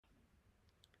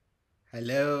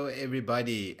Hello,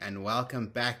 everybody, and welcome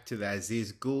back to the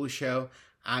Aziz Gul Show.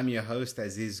 I'm your host,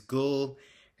 Aziz Gul,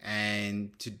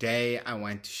 and today I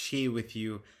want to share with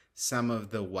you some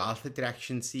of the wealth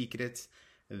attraction secrets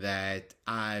that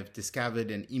I've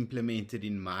discovered and implemented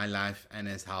in my life and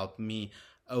has helped me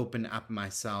open up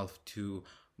myself to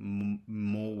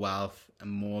more wealth,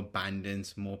 more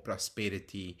abundance, more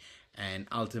prosperity, and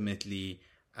ultimately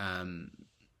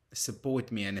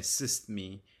support me and assist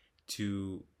me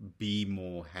to be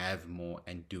more, have more,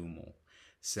 and do more.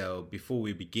 So before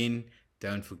we begin,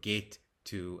 don't forget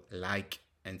to like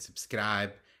and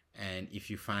subscribe. And if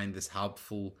you find this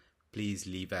helpful, please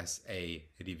leave us a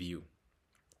review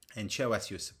and show us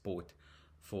your support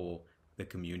for the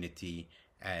community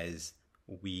as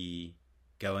we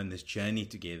go on this journey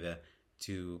together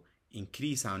to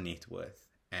increase our net worth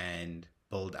and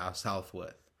build our self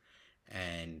worth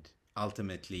and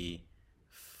ultimately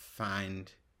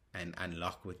find and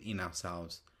unlock within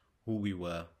ourselves who we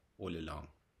were all along.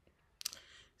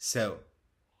 So,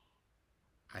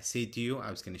 I said to you,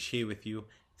 I was going to share with you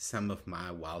some of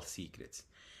my wealth secrets.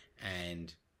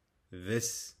 And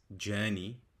this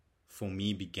journey for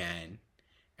me began,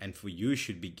 and for you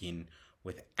should begin,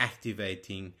 with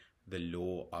activating the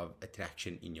law of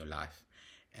attraction in your life.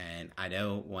 And I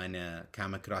don't want to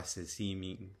come across as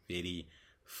seeming very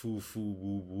foo-foo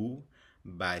woo-woo,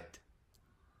 but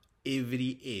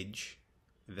every edge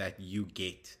that you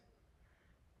get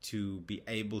to be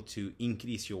able to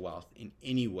increase your wealth in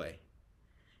any way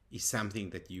is something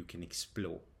that you can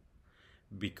explore,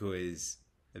 because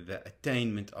the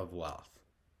attainment of wealth,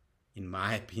 in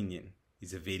my opinion,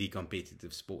 is a very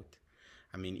competitive sport.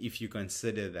 I mean, if you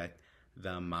consider that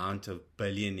the amount of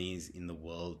billionaires in the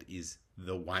world is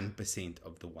the 1%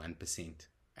 of the 1%,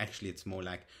 actually it's more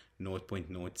like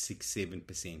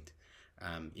 0.067%,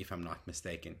 if I'm not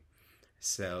mistaken.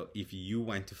 So if you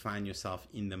want to find yourself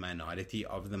in the minority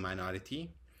of the minority,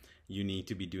 you need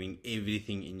to be doing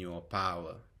everything in your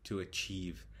power to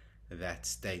achieve that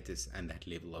status and that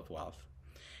level of wealth.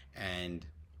 And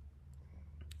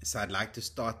so I'd like to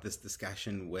start this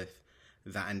discussion with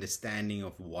the understanding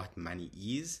of what money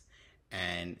is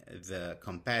and the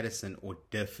comparison or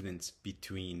difference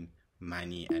between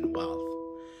money and wealth.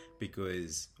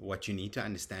 Because what you need to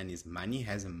understand is money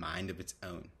has a mind of its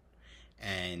own.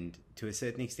 And to a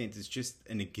certain extent, it's just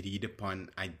an agreed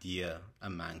upon idea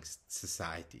amongst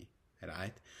society,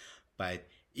 right? But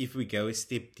if we go a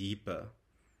step deeper,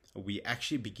 we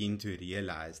actually begin to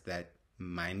realize that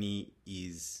money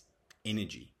is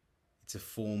energy. It's a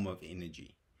form of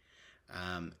energy.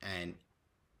 And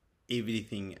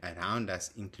everything around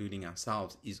us, including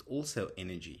ourselves, is also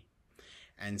energy.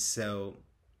 And so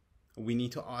we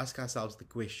need to ask ourselves the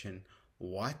question,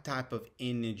 what type of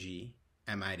energy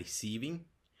am I receiving,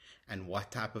 and what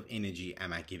type of energy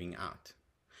am I giving out?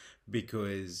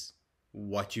 Because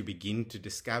what you begin to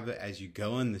discover as you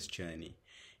go on this journey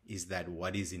is that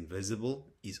what is invisible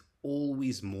is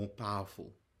always more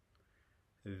powerful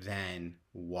than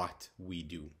what we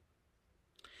do.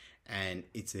 And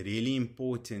it's really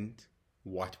important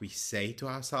what we say to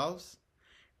ourselves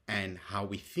and how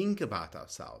we think about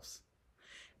ourselves.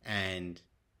 And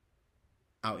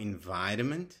our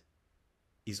environment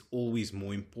is always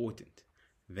more important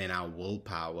than our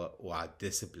willpower or our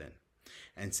discipline.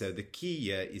 And so the key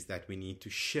here is that we need to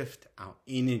shift our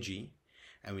energy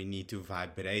and we need to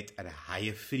vibrate at a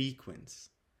higher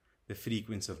frequency, the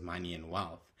frequency of money and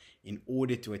wealth, in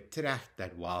order to attract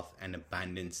that wealth and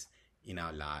abundance in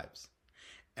our lives.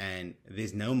 And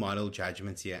there's no moral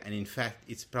judgments here. And in fact,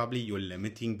 it's probably your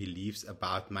limiting beliefs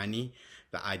about money,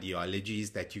 the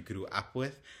ideologies that you grew up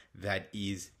with, that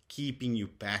is keeping you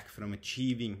back from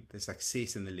achieving the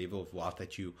success and the level of wealth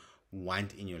that you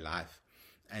want in your life.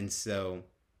 And so,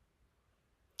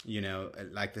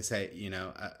 like they say,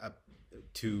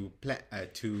 to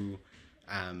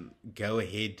go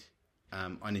ahead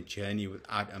on a journey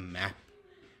without a map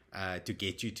to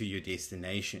get you to your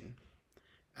destination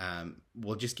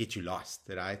will just get you lost,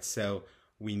 right? So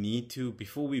we need to,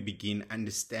 before we begin,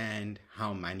 understand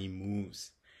how money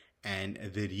moves and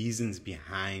the reasons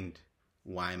behind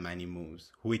why money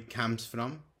moves, who it comes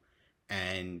from,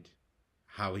 and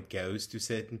how it goes to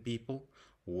certain people,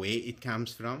 where it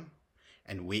comes from,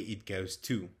 and where it goes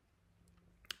to.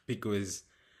 Because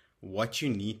what you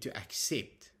need to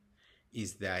accept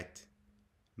is that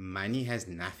money has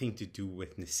nothing to do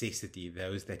with necessity,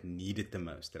 those that need it the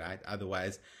most, right?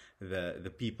 Otherwise,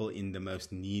 the people in the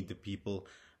most need, the people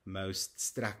most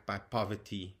struck by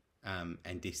poverty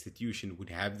and destitution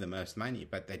would have the most money,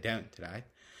 but they don't, right?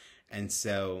 And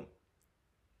so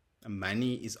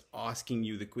money is asking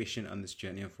you the question on this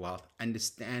journey of wealth: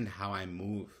 understand how I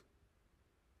move,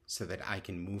 so that I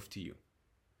can move to you.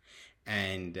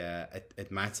 And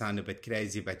it might sound a bit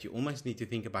crazy, but you almost need to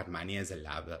think about money as a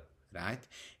lover, right?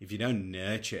 If you don't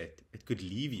nurture it, it could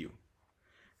leave you,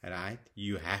 right?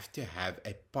 You have to have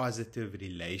a positive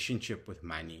relationship with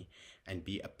money and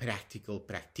be a practical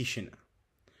practitioner,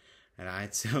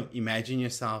 right? So imagine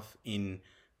yourself in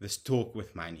this talk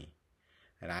with money,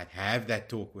 right? Have that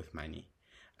talk with money.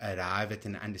 Arrive at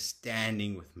an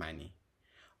understanding with money.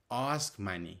 Ask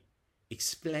money,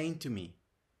 explain to me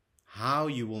how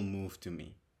you will move to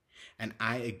me. And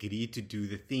I agree to do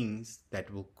the things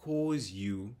that will cause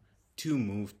you to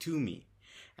move to me.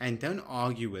 And don't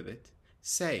argue with it.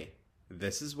 Say,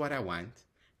 this is what I want,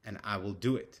 and I will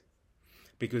do it.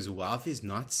 Because wealth is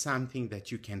not something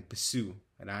that you can pursue,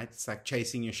 right? It's like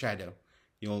chasing your shadow.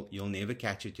 You'll never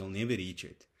catch it. You'll never reach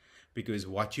it. Because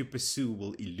what you pursue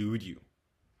will elude you.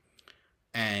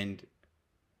 And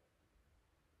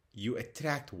you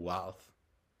attract wealth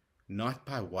not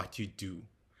by what you do,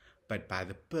 but by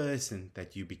the person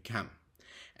that you become.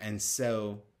 And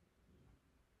so,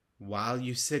 while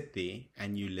you sit there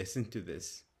and you listen to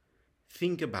this,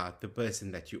 think about the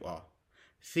person that you are.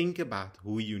 Think about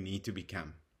who you need to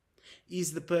become.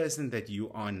 Is the person that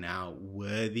you are now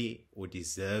worthy or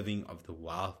deserving of the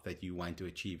wealth that you want to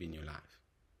achieve in your life?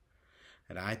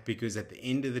 Right? Because at the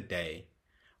end of the day,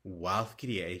 wealth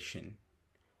creation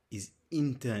is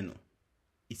internal.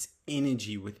 It's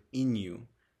energy within you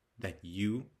that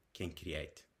you can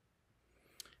create.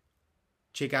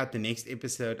 Check out the next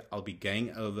episode. I'll be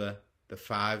going over the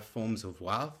 5 forms of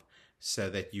wealth so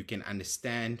that you can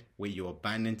understand where your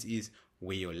abundance is,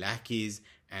 where your lack is,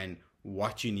 and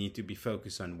what you need to be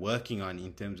focused on working on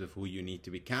in terms of who you need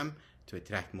to become to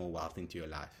attract more wealth into your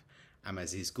life. I'm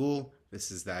Aziz Gul.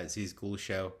 This is the Aziz Gul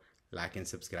Show. Like and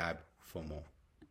subscribe for more.